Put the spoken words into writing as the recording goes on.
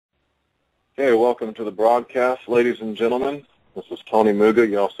Okay, welcome to the broadcast, ladies and gentlemen. This is Tony Muga.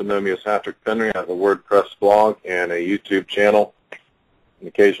 You also know me as Hatrick Penry. I have a WordPress blog and a YouTube channel. And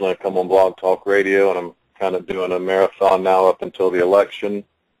occasionally I come on Blog Talk Radio, and I'm kind of doing a marathon now up until the election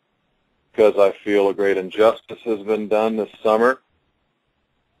because I feel a great injustice has been done this summer.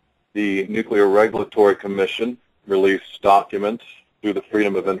 The Nuclear Regulatory Commission released documents through the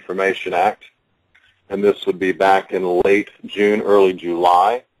Freedom of Information Act, and this would be back in late June, early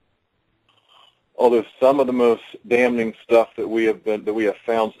July. Although some of the most damning stuff that we have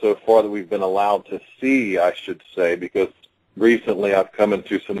found so far that we've been allowed to see, I should say, because recently I've come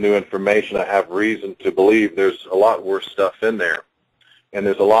into some new information. I have reason to believe there's a lot worse stuff in there, and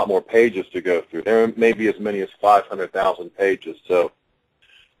there's a lot more pages to go through. There may be as many as 500,000 pages, so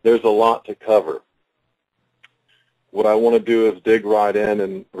there's a lot to cover. What I want to do is dig right in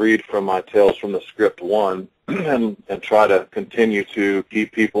and read from my Tales from the Script 1 and try to continue to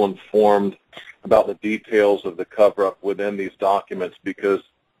keep people informed about the details of the cover-up within these documents, because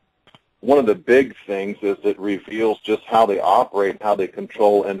one of the big things is it reveals just how they operate, how they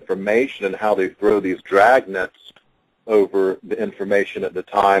control information, and how they throw these dragnets over the information at the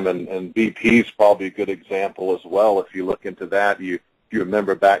time. And BP is probably a good example as well. If you look into that, you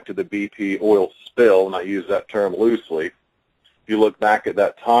remember back to the BP oil spill, and I use that term loosely. If you look back at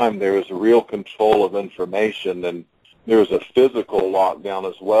that time, there was a real control of information, and there was a physical lockdown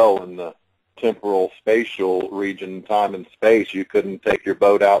as well in the temporal spatial region, time and space. You couldn't take your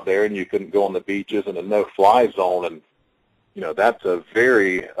boat out there, and you couldn't go on the beaches in a no-fly zone. And that's a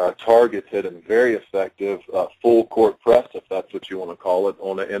very targeted and very effective full court press, if that's what you want to call it,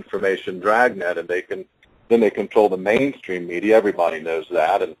 on an information dragnet. And then they control the mainstream media. Everybody knows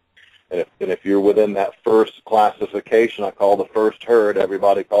that. And if you're within that first classification, I call the first herd.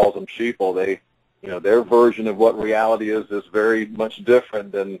 Everybody calls them sheeple. Their version of what reality is very much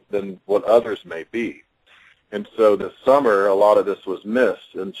different than what others may be. And so this summer, a lot of this was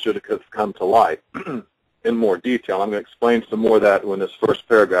missed and should have come to light in more detail. I'm going to explain some more of that in this first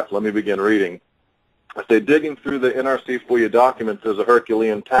paragraph. Let me begin reading. I say, digging through the NRC FOIA documents is a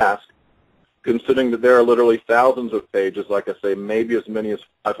Herculean task, considering that there are literally thousands of pages, like I say, maybe as many as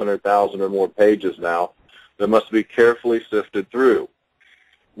 500,000 or more pages now, that must be carefully sifted through.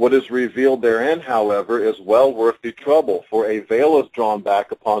 What is revealed therein, however, is well worth the trouble, for a veil is drawn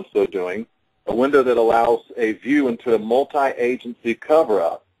back upon so doing, a window that allows a view into a multi-agency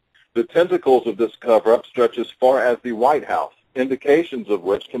cover-up. The tentacles of this cover-up stretch as far as the White House, indications of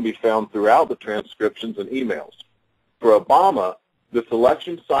which can be found throughout the transcriptions and emails. For Obama, this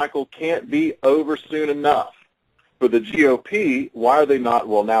election cycle can't be over soon enough. For the GOP, why are they not?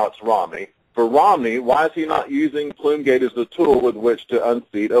 Well, now it's Romney. For Romney, why is he not using Plume-Gate as a tool with which to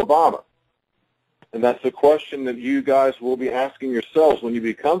unseat Obama? And that's a question that you guys will be asking yourselves when you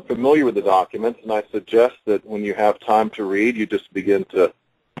become familiar with the documents. And I suggest that when you have time to read, you just begin to,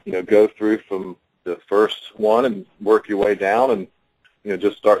 go through from the first one and work your way down, and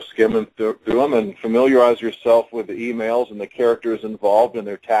just start skimming through them and familiarize yourself with the emails and the characters involved and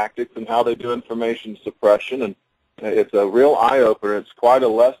their tactics and how they do information suppression. And it's a real eye-opener. It's quite a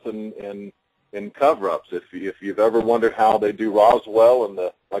lesson in cover-ups. If you've ever wondered how they do Roswell and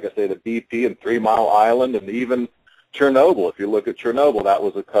the BP and 3 Mile Island and even Chernobyl. If you look at Chernobyl, that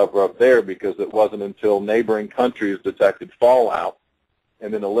was a cover-up there because it wasn't until neighboring countries detected fallout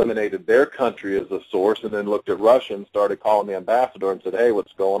and then eliminated their country as a source, and then looked at Russia and started calling the ambassador and said, hey,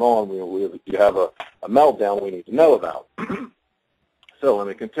 what's going on? You have a meltdown we need to know about. So let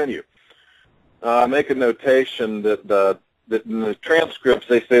me continue. I make a notation that in the transcripts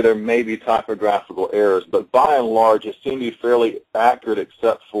they say there may be typographical errors, but by and large it seemed to be fairly accurate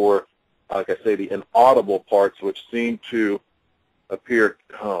except for, like I say, the inaudible parts which seem to appear.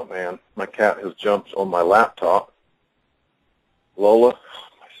 Oh, man, my cat has jumped on my laptop. Lola,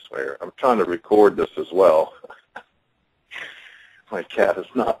 I swear, I'm trying to record this as well. My cat is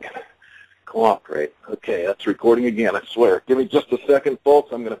not going to cooperate. Okay, that's recording again, I swear. Give me just a second,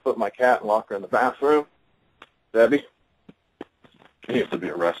 folks. I'm going to put my cat and lock her in the bathroom. Debbie, you have to be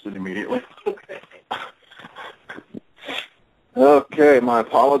arrested immediately. Okay, my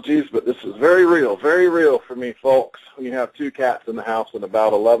apologies, but this is very real for me, folks. When you have 2 cats in the house and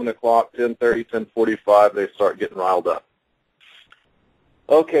about 11 o'clock, 10:30, 10:45, they start getting riled up.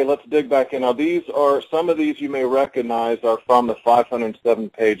 Okay, let's dig back in. Now, some of these you may recognize are from the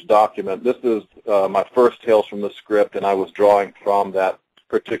 507-page document. This is my first Tales from the Script, and I was drawing from that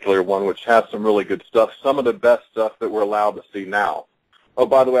particular one, which has some really good stuff, some of the best stuff that we're allowed to see now. Oh,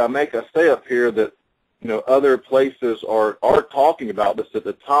 by the way, I say up here that other places are talking about this at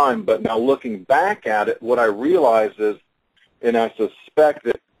the time, but now looking back at it, what I realize is, and I suspect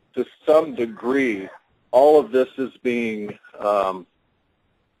that to some degree, all of this is being,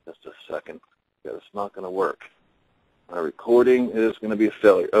 just a second, yeah, it's not going to work. My recording is going to be a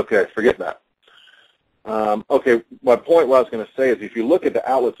failure. Okay, forget that. Okay, my point what I was going to say is if you look at the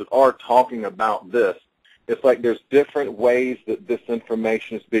outlets that are talking about this, it's like there's different ways that this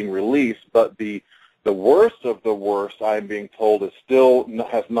information is being released, but the worst of the worst, I'm being told, is still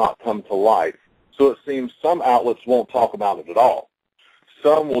has not come to light. So it seems some outlets won't talk about it at all.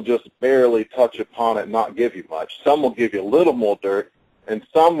 Some will just barely touch upon it and not give you much. Some will give you a little more dirt, and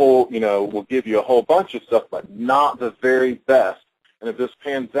some will, will give you a whole bunch of stuff, but not the very best. And if this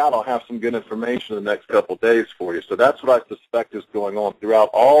pans out, I'll have some good information in the next couple of days for you. So that's what I suspect is going on throughout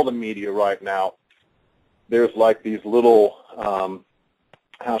all the media right now. There's like these little,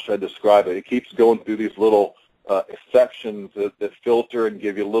 how should I describe it? It keeps going through these little sections that filter and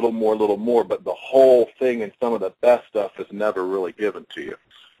give you a little more, but the whole thing and some of the best stuff is never really given to you.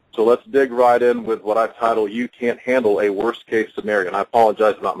 So let's dig right in with what I title, You Can't Handle a Worst Case Scenario. And I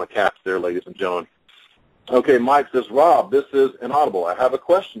apologize about my cats there, ladies and gentlemen. Okay, Mike says, Rob, this is inaudible. I have a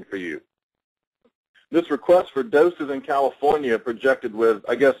question for you. This request for doses in California projected with,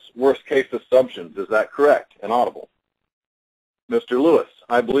 I guess, worst case assumptions. Is that correct? Inaudible. Mr. Lewis,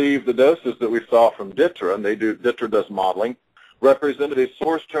 I believe the doses that we saw from DITRA, and DITRA does modeling, represented a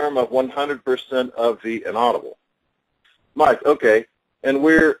source term of 100% of the inaudible. Mike, okay, and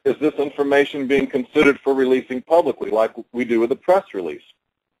where is this information being considered for releasing publicly like we do with a press release?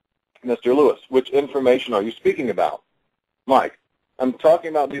 Mr. Lewis, which information are you speaking about? Mike, I'm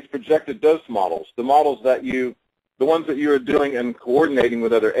talking about these projected dose models, the models that the ones that you are doing and coordinating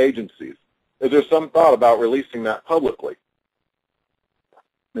with other agencies. Is there some thought about releasing that publicly?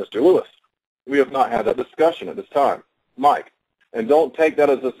 Mr. Lewis, we have not had that discussion at this time. Mike, and don't take that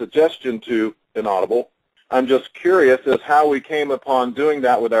as a suggestion to inaudible. I'm just curious as how we came upon doing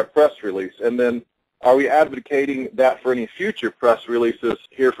that with our press release, and then are we advocating that for any future press releases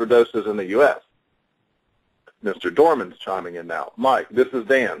here for doses in the U.S.? Mr. Dorman's chiming in now. Mike, this is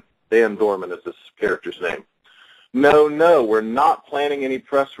Dan. Dan Dorman is this character's name. No, we're not planning any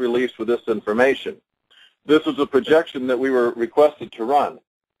press release with this information. This was a projection that we were requested to run.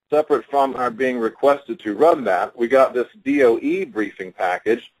 Separate from our being requested to run that, we got this DOE briefing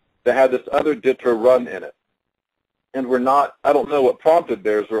package that had this other DITRA run in it. And we're not, I don't know what prompted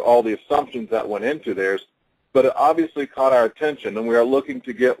theirs or all the assumptions that went into theirs, but it obviously caught our attention, and we are looking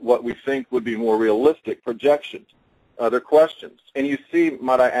to get what we think would be more realistic projections. Other questions? And you see,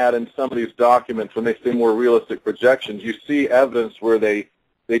 might I add, in some of these documents, when they say more realistic projections, you see evidence where they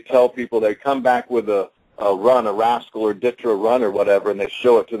tell people they come back with a run, a Rascal or DITRA run or whatever, and they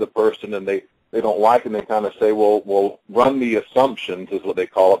show it to the person, and they don't like it, and they kind of say, well, run the assumptions is what they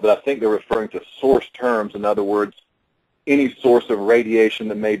call it, but I think they're referring to source terms. In other words, any source of radiation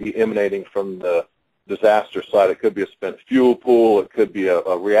that may be emanating from the disaster site. It could be a spent fuel pool, it could be a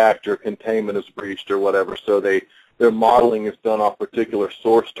reactor containment is breached or whatever, so their modeling is done off particular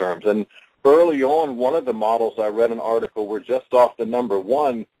source terms. And early on, one of the models I read an article where just off the number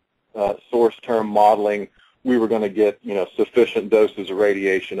one source term modeling, we were going to get, sufficient doses of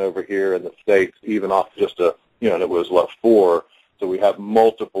radiation over here in the States, even off just and it was, 4, so we have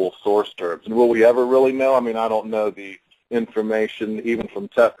multiple source terms. And will we ever really know? I mean, I don't know. The information, even from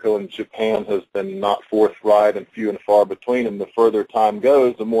TEPCO in Japan, has been not forthright and few and far between, and the further time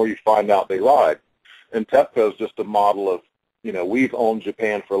goes, the more you find out they lied. And TEPCO is just a model of, we've owned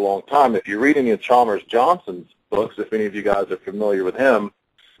Japan for a long time. If you read any of Chalmers Johnson's books, if any of you guys are familiar with him,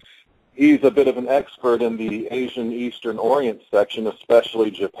 he's a bit of an expert in the Asian Eastern Orient section, especially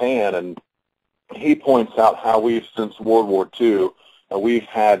Japan, and he points out how we've, since World War II, we've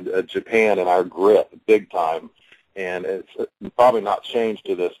had Japan in our grip big time, and it's probably not changed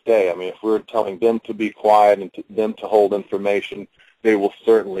to this day. I mean, if we're telling them to be quiet and them to hold information, they will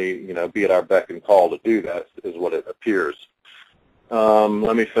certainly, be at our beck and call to do that, is what it appears.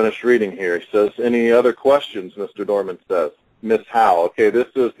 Let me finish reading here. He says, any other questions, Mr. Dorman says. Miss Howe. Okay, this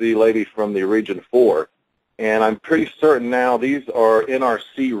is the lady from the Region 4, and I'm pretty certain now these are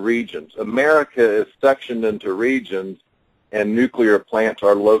NRC regions. America is sectioned into regions, and nuclear plants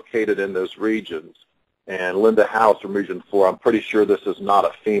are located in those regions. And Linda House from Region 4, I'm pretty sure this is not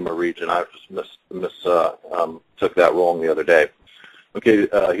a FEMA region. I just took that wrong the other day. Okay,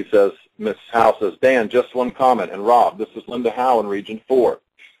 he says, Miss House says, Dan, just one comment. And Rob, this is Linda Howe in Region 4.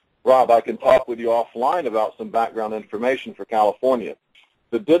 Rob, I can talk with you offline about some background information for California.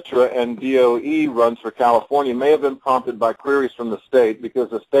 The DITRA and DOE runs for California may have been prompted by queries from the state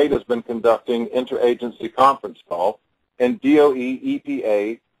because the state has been conducting interagency conference call, and DOE,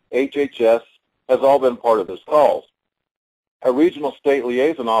 EPA, HHS has all been part of those calls. a regional state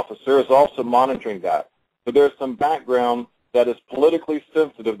liaison officer is also monitoring that. But there's some background that is politically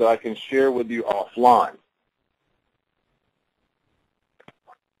sensitive that I can share with you offline.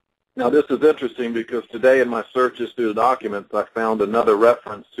 Now, this is interesting because today in my searches through the documents, I found another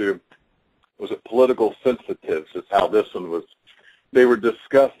reference to, was it political sensitives, is how this one was. They were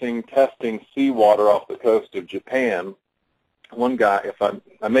discussing testing seawater off the coast of Japan. One guy, if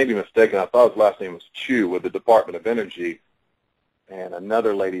I may be mistaken, I thought his last name was Chu with the Department of Energy, and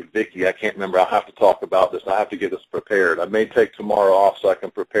another lady, Vicky, I can't remember. I'll have to talk about this. I have to get this prepared. I may take tomorrow off so I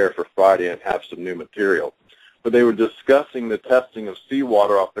can prepare for Friday and have some new material. But they were discussing the testing of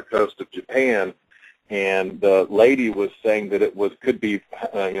seawater off the coast of Japan, and the lady was saying that it could be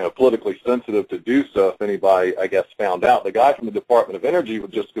politically sensitive to do so if anybody, I guess, found out. The guy from the Department of Energy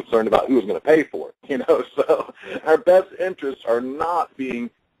was just concerned about who was going to pay for it. So our best interests are not being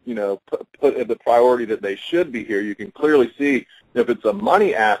put at the priority that they should be here. You can clearly see if it's a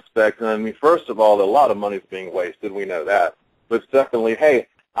money aspect, and I mean, first of all, a lot of money is being wasted. We know that. But secondly, hey,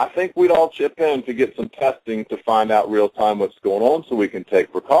 I think we'd all chip in to get some testing to find out real time what's going on so we can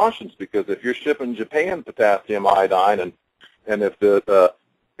take precautions, because if you're shipping Japan potassium iodine and if the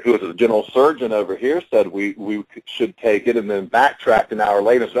who was the general surgeon over here said we should take it and then backtracked an hour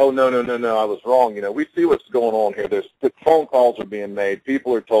later and said, oh, no, I was wrong. We see what's going on here. There's phone calls are being made.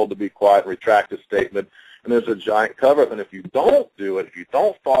 People are told to be quiet and retract a statement, and there's a giant cover-up. And if you don't do it, if you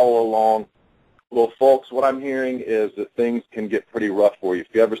don't follow along, well, folks, what I'm hearing is that things can get pretty rough for you. If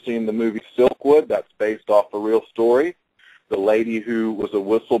you've ever seen the movie Silkwood, that's based off a real story. The lady who was a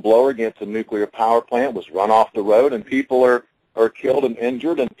whistleblower against a nuclear power plant was run off the road, and people are killed and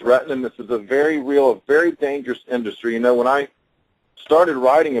injured and threatened. And this is a very real, very dangerous industry. When I started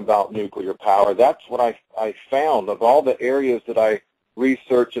writing about nuclear power, that's what I found. Of all the areas that I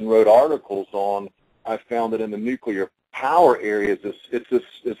researched and wrote articles on, I found that in the nuclear power areas,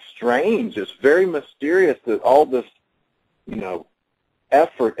 it's strange. It's very mysterious that all this,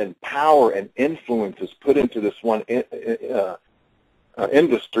 effort and power and influence is put into this one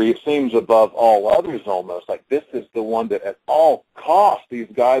industry. It seems above all others almost. Like this is the one that at all costs these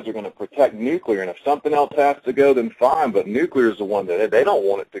guys are going to protect nuclear. And if something else has to go, then fine. But nuclear is the one that they don't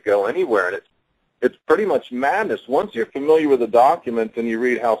want it to go anywhere. And it's pretty much madness. Once you're familiar with the documents and you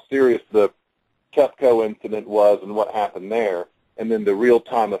read how serious the TEPCO incident was and what happened there, and then the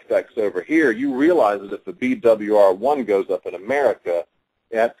real-time effects over here, you realize that if the BWR1 goes up in America,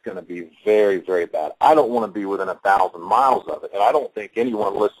 that's going to be very, very bad. I don't want to be within 1,000 miles of it, and I don't think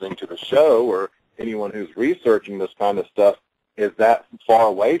anyone listening to the show or anyone who's researching this kind of stuff is that far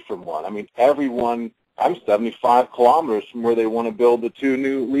away from one. I mean, I'm 75 kilometers from where they want to build the 2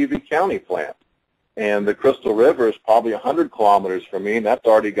 new Levy County plants. And the Crystal River is probably 100 kilometers from me, and that's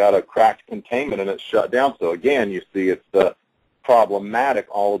already got a cracked containment, and it's shut down. So, again, you see it's problematic,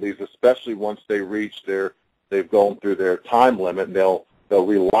 all of these, especially once they've gone through their time limit, and they'll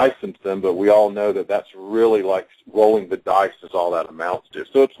relicense them. But we all know that that's really like rolling the dice is all that amounts to.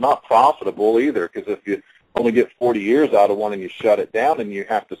 So it's not profitable either, because if you only get 40 years out of one and you shut it down and you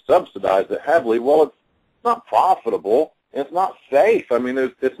have to subsidize it heavily, well, it's not profitable. It's not safe. I mean,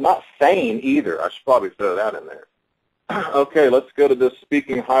 it's not sane either. I should probably throw that in there. Okay, let's go to this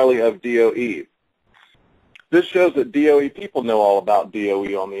speaking highly of DOE. This shows that DOE people know all about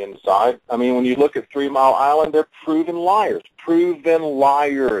DOE on the inside. I mean, when you look at 3 Mile Island, they're proven liars. Proven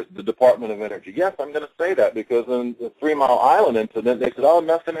liars, the Department of Energy. Yes, I'm going to say that because in the 3 Mile Island incident, they said, oh,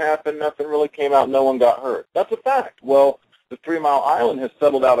 nothing happened, nothing really came out, no one got hurt. That's a fact. Well, the 3 Mile Island has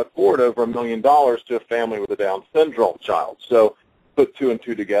settled out of court over $1 million to a family with a Down syndrome child. So put 2 and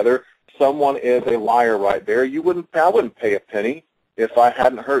 2 together. Someone is a liar right there. I wouldn't pay a penny if I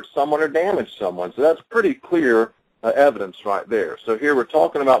hadn't hurt someone or damaged someone. So that's pretty clear evidence right there. So here we're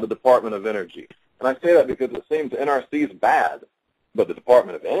talking about the Department of Energy. And I say that because it seems the NRC is bad, but the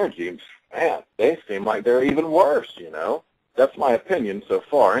Department of Energy, man, they seem like they're even worse, That's my opinion so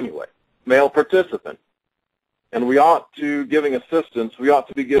far anyway. Male participant. And we ought to, giving assistance, we ought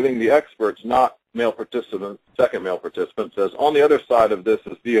to be giving the experts, not male participants. Second male participant says, on the other side of this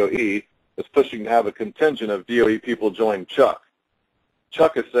is DOE is pushing to have a contingent of DOE people join Chuck.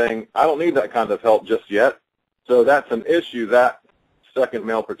 Chuck is saying, I don't need that kind of help just yet. So that's an issue. That second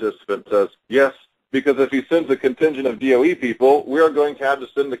male participant says, yes, because if he sends a contingent of DOE people, we are going to have to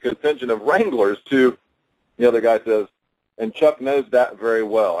send a contingent of wranglers to, the other guy says, and Chuck knows that very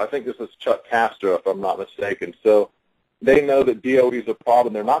well. I think this is Chuck Castro, if I'm not mistaken. So they know that DOE is a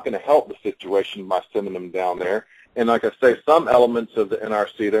problem. They're not going to help the situation by sending them down there. And like I say, some elements of the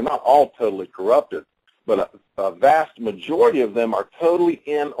NRC, they're not all totally corrupted. but a vast majority of them are totally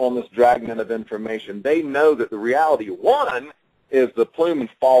in on this dragnet of information. They know that the reality, one, is the plume and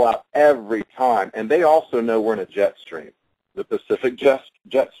fallout every time, and they also know we're in a jet stream. The Pacific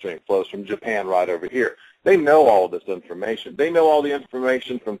jet stream flows from Japan right over here. They know all of this information. They know all the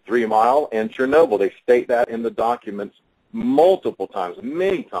information from 3 Mile and Chernobyl. They state that in the documents multiple times,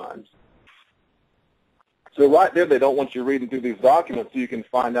 many times. So right there, they don't want you reading through these documents so you can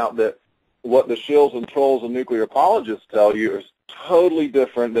find out that what the shills and trolls and nuclear apologists tell you is totally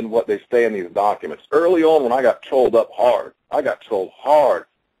different than what they say in these documents. Early on, when I got trolled up hard,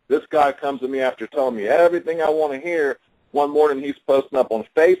 this guy comes to me after telling me everything I want to hear. One morning, he's posting up on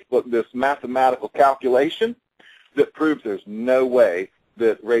Facebook this mathematical calculation that proves there's no way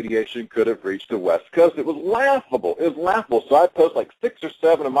that radiation could have reached the West Coast. It was laughable. It was laughable. So I post like 6 or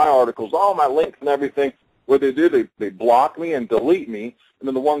 7 of my articles, all my links and everything. What they do, they block me and delete me. And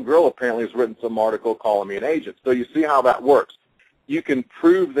then the one girl apparently has written some article calling me an agent. So you see how that works. You can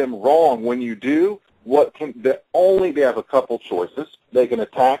prove them wrong when you do. They have a couple choices. They can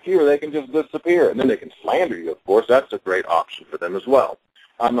attack you or they can just disappear. And then they can slander you, of course. That's a great option for them as well.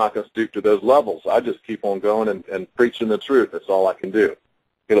 I'm not going to stoop to those levels. I just keep on going and preaching the truth. That's all I can do.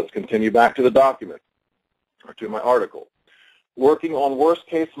 Okay, let's continue back to the document or to my article. Working on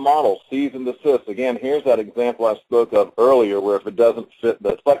worst-case models, cease and desist. Again, here's that example I spoke of earlier where if it doesn't fit,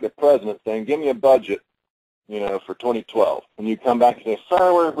 it's like the president saying, give me a budget, for 2012. And you come back and say,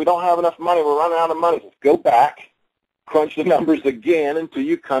 sir, we don't have enough money. We're running out of money. Just go back, crunch the numbers again until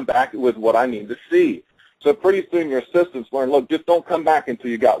you come back with what I need to see. So pretty soon your assistants learn, look, just don't come back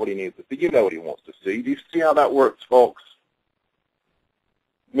until you got what he needs to see. You know what he wants to see. Do you see how that works, folks?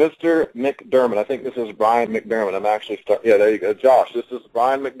 Mr. McDermott. I think this is Brian McDermott. I'm actually yeah, there you go. Josh, this is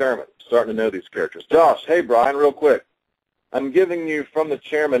Brian McDermott. Starting to know these characters. Josh, hey, Brian, real quick. I'm giving you from the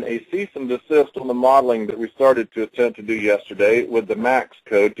chairman a cease and desist on the modeling that we started to attempt to do yesterday with the MAX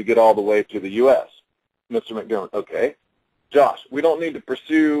code to get all the way to the U.S. Mr. McDermott, okay. Josh, we don't need to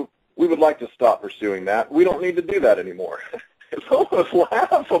pursue, we would like to stop pursuing that. We don't need to do that anymore. It's almost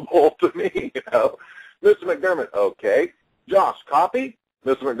laughable to me, Mr. McDermott, okay. Josh, copy?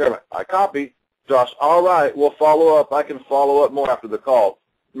 Mr. McDermott, I copy. Josh, all right, we'll follow up. I can follow up more after the call.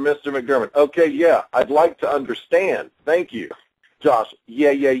 Mr. McDermott, okay, yeah, I'd like to understand. Thank you. Josh,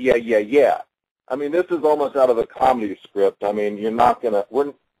 yeah. I mean, this is almost out of a comedy script. I mean, you're not going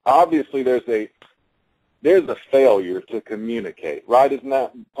to, obviously there's a failure to communicate, right? Isn't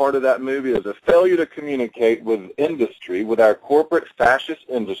that part of that movie? There's a failure to communicate with industry, with our corporate fascist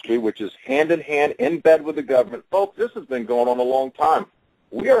industry, which is hand in hand, in bed with the government. Folks, this has been going on a long time.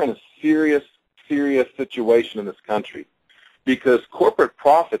 We are in a serious situation in this country because corporate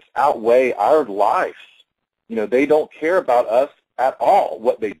profits outweigh our lives. They don't care about us at all.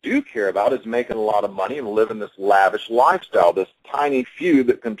 What they do care about is making a lot of money and living this lavish lifestyle, this tiny few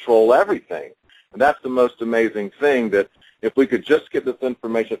that control everything. And that's the most amazing thing, that if we could just get this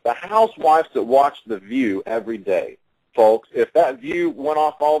information, if the housewives that watch The View every day, folks, if that View went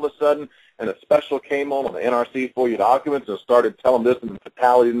off all of a sudden and a special came on the NRC FOIA documents and started telling this and the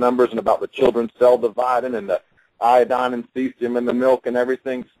fatality numbers and about the children's cell dividing and the iodine and cesium in the milk and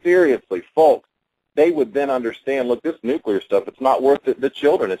everything, seriously, folks, they would then understand, look, this nuclear stuff, it's not worth it. The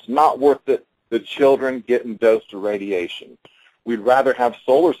children, it's not worth it. The children getting dosed with radiation. We'd rather have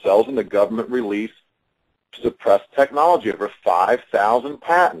solar cells and the government release suppressed technology, over 5,000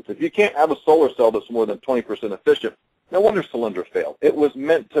 patents. If you can't have a solar cell that's more than 20% efficient, no wonder Cylinder failed. It was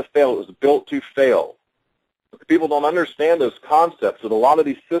meant to fail. It was built to fail. People don't understand those concepts, that a lot of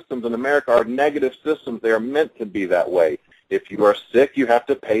these systems in America are negative systems. They are meant to be that way. If you are sick, you have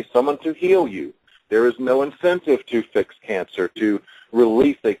to pay someone to heal you. There is no incentive to fix cancer, to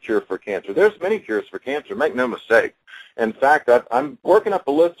release a cure for cancer. There's many cures for cancer, make no mistake. In fact, I'm working up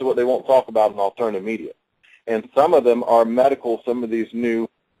a list of what they won't talk about in alternative media. And some of them are medical, some of these new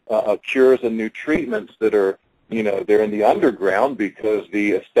cures and new treatments that are, they're in the underground because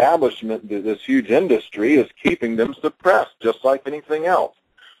the establishment, this huge industry, is keeping them suppressed, just like anything else.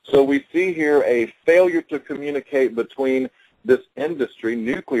 So we see here a failure to communicate between this industry,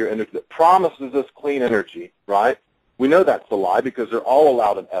 nuclear industry, that promises us clean energy, right? We know that's a lie because they're all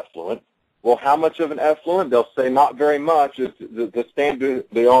allowed an effluent. Well, how much of an effluent? They'll say not very much. It's the standard,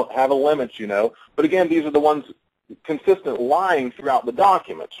 they don't have a limit, But again, these are the ones consistent lying throughout the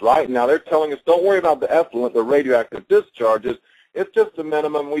documents, right? Now they're telling us, don't worry about the effluent, the radioactive discharges. It's just a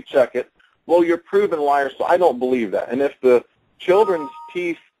minimum. We check it. Well, you're proven liars, so I don't believe that. And if the children's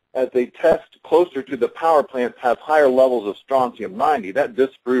teeth, as they test closer to the power plants, have higher levels of strontium-90, that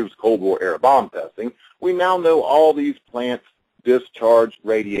disproves Cold War era bomb testing. We now know all these plants discharge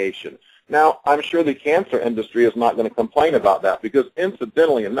radiation. Now, I'm sure the cancer industry is not going to complain about that because,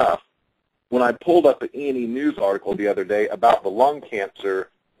 incidentally enough, when I pulled up an E&E News article the other day about the lung cancer,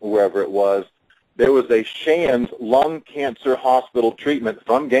 wherever it was, there was a Shands lung cancer hospital treatment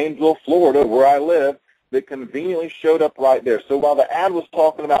from Gainesville, Florida, where I live, that conveniently showed up right there. So while the ad was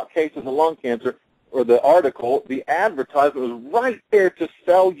talking about cases of lung cancer, or the article, the advertisement was right there to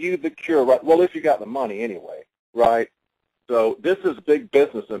sell you the cure, right? Well, if you got the money anyway, right? So this is big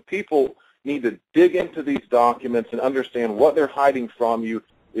business, and people need to dig into these documents and understand what they're hiding from you.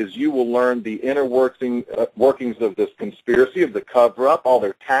 Is you will learn the inner workings of this conspiracy, of the cover-up, all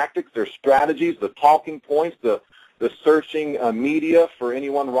their tactics, their strategies, the talking points, the searching media for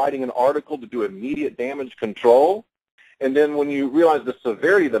anyone writing an article to do immediate damage control. And then when you realize the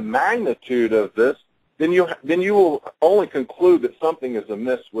severity, the magnitude of this, then you will only conclude that something is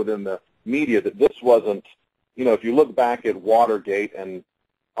amiss within the media, that this wasn't, you know, if you look back at Watergate and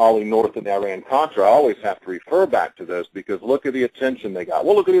Ollie North and Iran-Contra, I always have to refer back to those because look at the attention they got.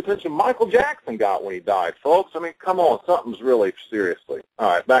 Well, look at the attention Michael Jackson got when he died, folks. I mean, come on, something's really seriously. All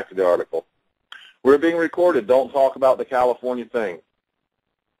right, back to the article. We're being recorded. Don't talk about the California thing.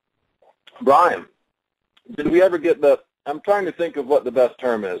 Brian, did we ever get the, I'm trying to think of what the best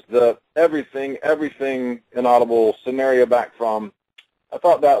term is, the everything inaudible scenario back from, I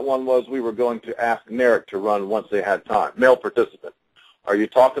thought that one was we were going to ask NERIC to run once they had time. Male participant. Are you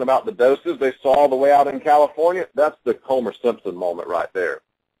talking about the doses they saw all the way out in California? That's the Homer Simpson moment right there.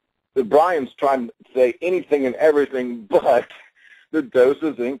 Brian's trying to say anything and everything but the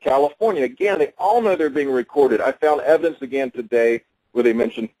doses in California. Again, they all know they're being recorded. I found evidence again today where they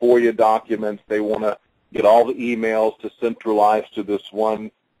mentioned FOIA documents. They want to get all the emails to centralize to this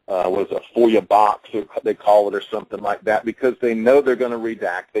one, what is a FOIA box, or they call it, or something like that, because they know they're going to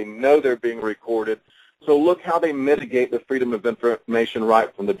redact. They know they're being recorded. So look how they mitigate the freedom of information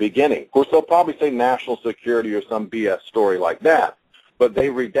right from the beginning. Of course, they'll probably say national security or some BS story like that, but they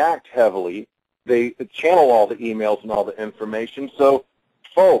redact heavily. They channel all the emails and all the information. So,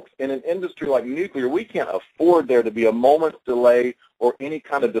 folks, in an industry like nuclear, we can't afford there to be a moment's delay or any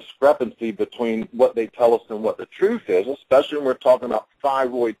kind of discrepancy between what they tell us and what the truth is, especially when we're talking about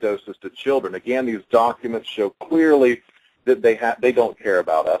thyroid doses to children. Again, these documents show clearly that they don't care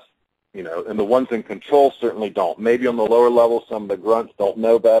about us. You know, and the ones in control certainly don't. Maybe on the lower level, some of the grunts don't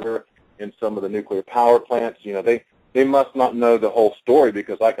know better. In some of the nuclear power plants, you know, they must not know the whole story,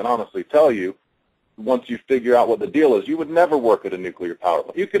 because I can honestly tell you, once you figure out what the deal is, you would never work at a nuclear power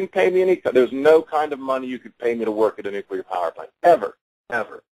plant. You can pay me any, there's no kind of money you could pay me to work at a nuclear power plant, ever,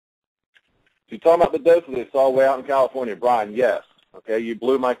 ever. So you're talking about the doses they saw way out in California. Brian, yes. Okay, you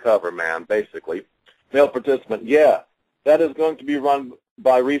blew my cover, man, basically. Male participant, yeah, that is going to be run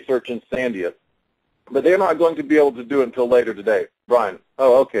by research in Sandia, but they're not going to be able to do it until later today. Brian,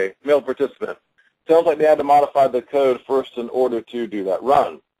 oh, okay, male participant. Sounds like they had to modify the code first in order to do that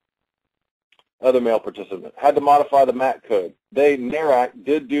run. Other male participant, had to modify the MAC code. NERAC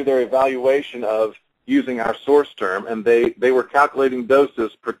did do their evaluation of using our source term, and they were calculating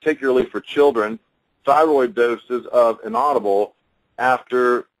doses, particularly for children, thyroid doses of inaudible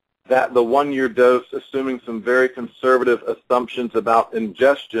after that the 1-year dose, assuming some very conservative assumptions about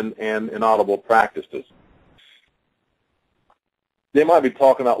ingestion and inaudible practices. They might be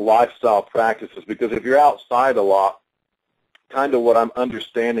talking about lifestyle practices, because if you're outside a lot, kind of what I'm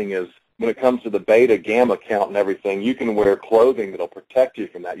understanding is when it comes to the beta gamma count and everything, you can wear clothing that'll protect you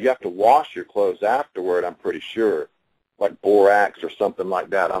from that. You have to wash your clothes afterward, I'm pretty sure, like borax or something like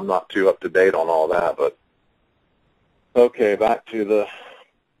that. I'm not too up to date on all that, but okay, back to the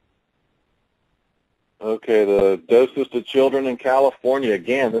doses to children in California.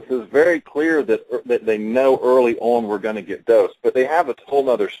 Again, this is very clear that they know early on we're going to get dosed, but they have a whole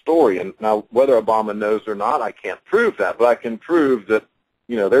other story. And now, whether Obama knows or not, I can't prove that, but I can prove that,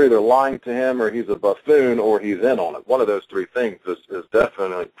 you know, they're either lying to him, or he's a buffoon, or he's in on it. One of those three things is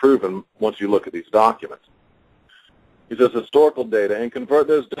definitely proven once you look at these documents. He says historical data and convert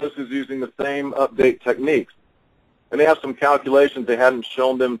those doses using the same update techniques. And they have some calculations. They hadn't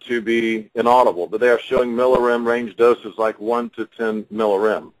shown them to be inaudible, but they are showing millirem range doses like 1 to 10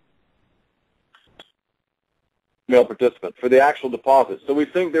 millirem. Male participant, for the actual deposit. So we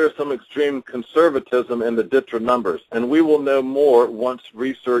think there is some extreme conservatism in the DITRA numbers, and we will know more once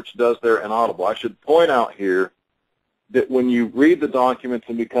research does their inaudible. I should point out here that when you read the documents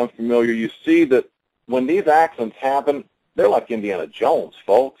and become familiar, you see that when these accidents happen, they're like Indiana Jones,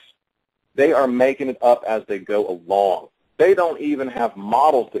 folks. They are making it up as they go along. They don't even have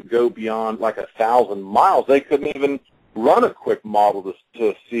models that go beyond like 1,000 miles. They couldn't even run a quick model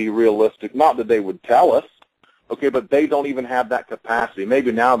to see realistic, not that they would tell us, Okay, but they don't even have that capacity.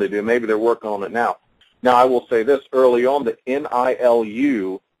 Maybe now they do. Maybe they're working on it now. Now, I will say this. Early on, the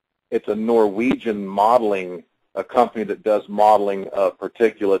NILU, it's a Norwegian modeling, a company that does modeling of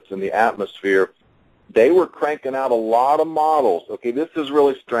particulates in the atmosphere. They were cranking out a lot of models. Okay, this is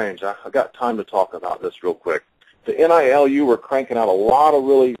really strange. I got time to talk about this real quick. The NILU were cranking out a lot of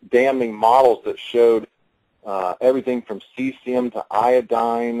really damning models that showed everything from cesium to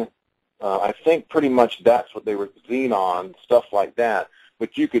iodine. I think pretty much that's what they were, xenon, stuff like that.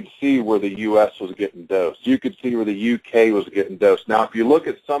 But you could see where the U.S. was getting dosed. You could see where the U.K. was getting dosed. Now, if you look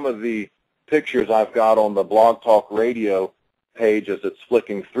at some of the pictures I've got on the Blog Talk Radio page as it's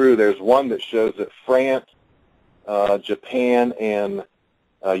flicking through, there's one that shows that France, Japan, and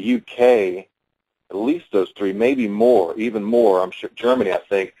U.K., at least those three, maybe more, even more, I'm sure, Germany, I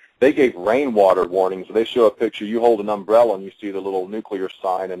think, they gave rainwater warnings. They show a picture, you hold an umbrella and you see the little nuclear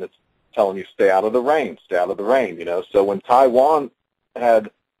sign, and it's telling you stay out of the rain, stay out of the rain, you know. So when Taiwan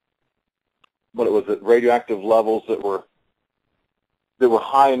had, radioactive levels that were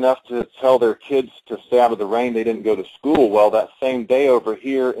high enough to tell their kids to stay out of the rain, they didn't go to school. Well, that same day over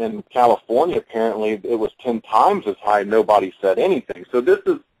here in California, apparently it was 10 times as high. Nobody said anything. So this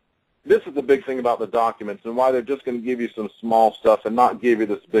is the big thing about the documents and why they're just going to give you some small stuff and not give you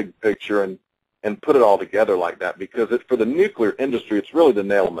this big picture and put it all together like that, because for the nuclear industry, it's really the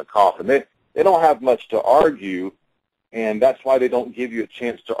nail in the coffin. They don't have much to argue, and that's why they don't give you a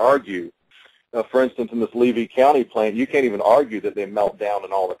chance to argue. For instance, in this Levy County plant, you can't even argue that they melt down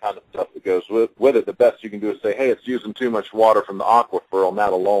and all the kind of stuff that goes with it. The best you can do is say, hey, it's using too much water from the aquifer. On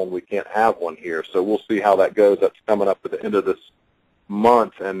that alone, we can't have one here. So we'll see how that goes. That's coming up at the end of this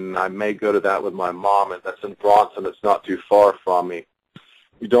month, and I may go to that with my mom, and that's in Bronson. It's not too far from me.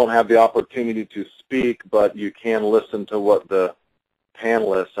 You don't have the opportunity to speak, but you can listen to what the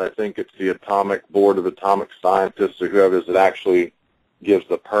panelists, I think it's the Atomic Board of Atomic Scientists or whoever it is that actually gives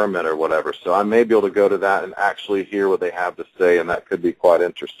the permit or whatever. So I may be able to go to that and actually hear what they have to say, and that could be quite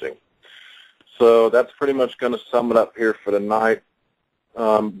interesting. So that's pretty much going to sum it up here for tonight.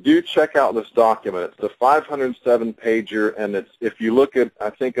 Do check out this document. It's a 507-pager, and it's, if you look at, I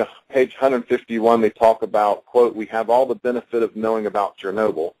think, page 151, they talk about, quote, we have all the benefit of knowing about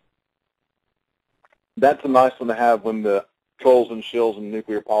Chernobyl. That's a nice one to have when the trolls and shills and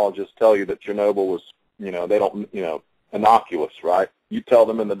nuclear apologists tell you that Chernobyl was, they don't, innocuous, right? You tell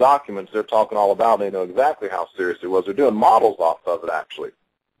them in the documents they're talking all about it. They know exactly how serious it was. They're doing models off of it, actually.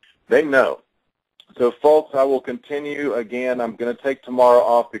 They know. So, folks, I will continue. Again, I'm going to take tomorrow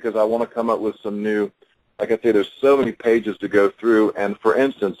off because I want to come up with some new, like I say, there's so many pages to go through. And, for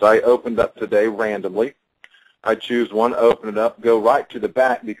instance, I opened up today randomly. I choose one, open it up, go right to the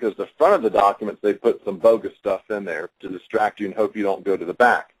back, because the front of the documents, they put some bogus stuff in there to distract you and hope you don't go to the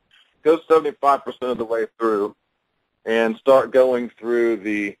back. Go 75% of the way through and start going through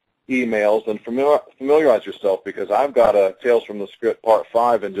the emails and familiarize yourself, because I've got a Tales from the Script Part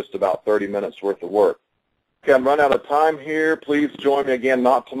 5 in just about 30 minutes worth of work. Okay, I'm running out of time here. Please join me again,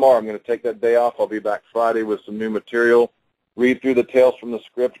 not tomorrow. I'm going to take that day off. I'll be back Friday with some new material. Read through the Tales from the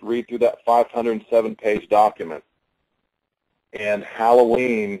Script, read through that 507-page document. And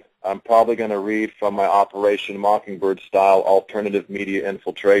Halloween, I'm probably going to read from my Operation Mockingbird style alternative media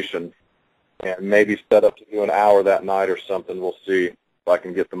infiltration, and maybe set up to do an hour that night or something. We'll see if I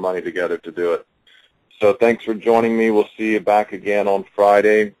can get the money together to do it. So thanks for joining me. We'll see you back again on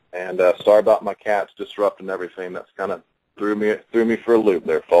Friday. And sorry about my cats disrupting everything. That's kind of threw me for a loop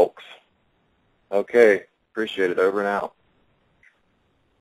there, folks. Okay, appreciate it. Over and out.